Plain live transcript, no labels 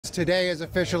today is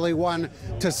officially one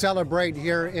to celebrate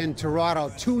here in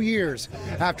Toronto. 2 years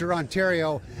after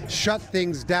Ontario shut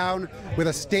things down with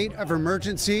a state of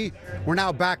emergency, we're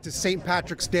now back to St.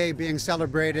 Patrick's Day being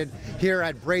celebrated here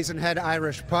at Brazen Head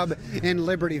Irish Pub in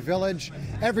Liberty Village.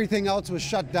 Everything else was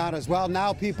shut down as well.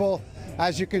 Now people,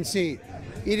 as you can see,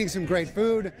 eating some great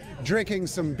food, drinking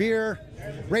some beer,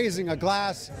 raising a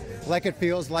glass like it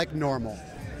feels like normal.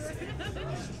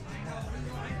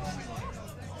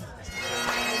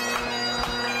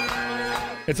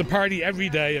 It's a party every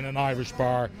day in an Irish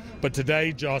bar, but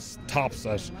today just tops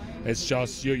it. It's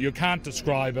just, you can't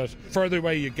describe it. Further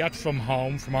away you get from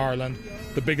home, from Ireland,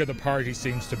 the bigger the party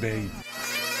seems to be.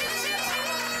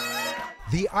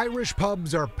 The Irish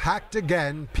pubs are packed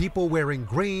again, people wearing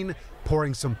green,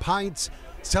 pouring some pints,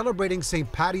 celebrating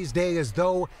St. Paddy's Day as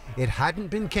though it hadn't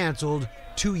been cancelled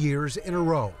 2 years in a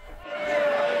row.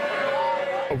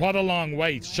 What a long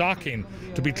wait, shocking.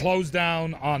 To be closed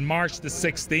down on March the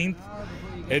 16th,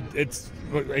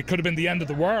 it could have been the end of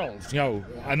the world. You know,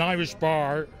 an Irish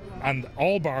bar and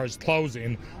all bars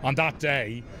closing on that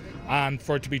day, and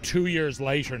for it to be 2 years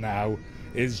later now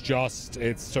is just,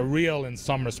 it's surreal in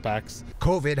some respects.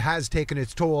 COVID has taken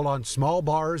its toll on small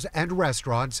bars and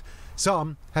restaurants.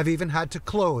 Some have even had to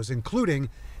close, including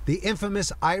the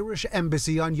infamous Irish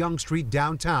Embassy on Yonge Street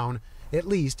downtown, at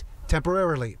least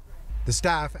temporarily. The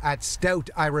staff at Stout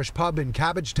Irish Pub in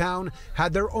Cabbagetown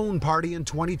had their own party in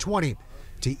 2020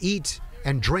 to eat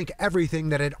and drink everything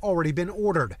that had already been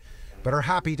ordered, but are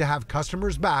happy to have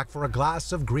customers back for a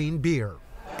glass of green beer.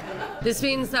 This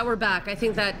means that we're back. I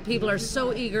think that people are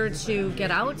so eager to get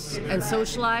out and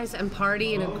socialize and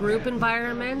party in a group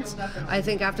environment. I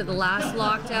think after the last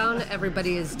lockdown,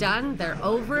 everybody is done. They're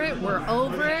over it. We're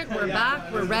over it. We're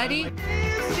back. We're ready.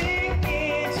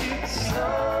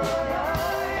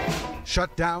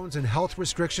 Shutdowns and health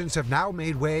restrictions have now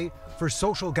made way for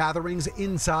social gatherings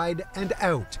inside and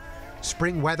out.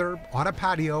 Spring weather on a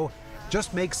patio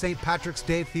just makes St. Patrick's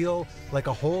Day feel like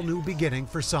a whole new beginning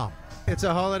for some. It's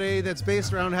a holiday that's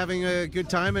based around having a good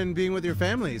time and being with your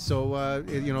family. So,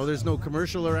 you know, there's no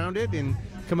commercial around it, and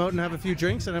come out and have a few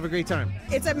drinks and have a great time.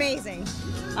 It's amazing.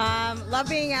 Love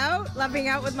being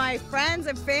out with my friends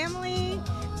and family.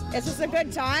 It's just a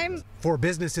good time. For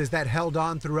businesses that held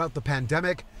on throughout the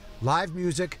pandemic, live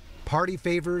music, party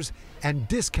favors, and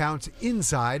discounts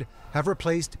inside have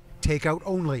replaced takeout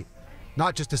only.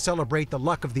 Not just to celebrate the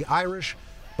luck of the Irish,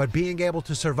 but being able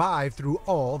to survive through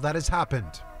all that has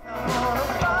happened.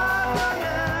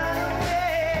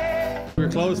 We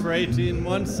were closed for 18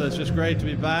 months, so it's just great to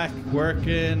be back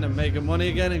working and making money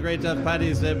again, and great to have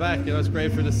Paddy's Day back. You know, it's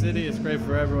great for the city, it's great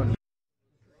for everyone.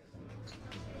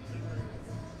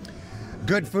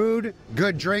 Good food,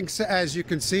 good drinks. As you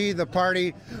can see, the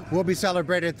party will be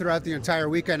celebrated throughout the entire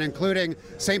weekend, including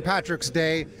St. Patrick's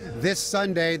Day. This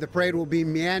Sunday, the parade will be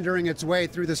meandering its way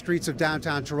through the streets of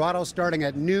downtown Toronto, starting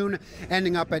at noon,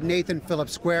 ending up at Nathan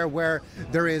Phillips Square, where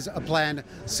there is a planned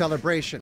celebration.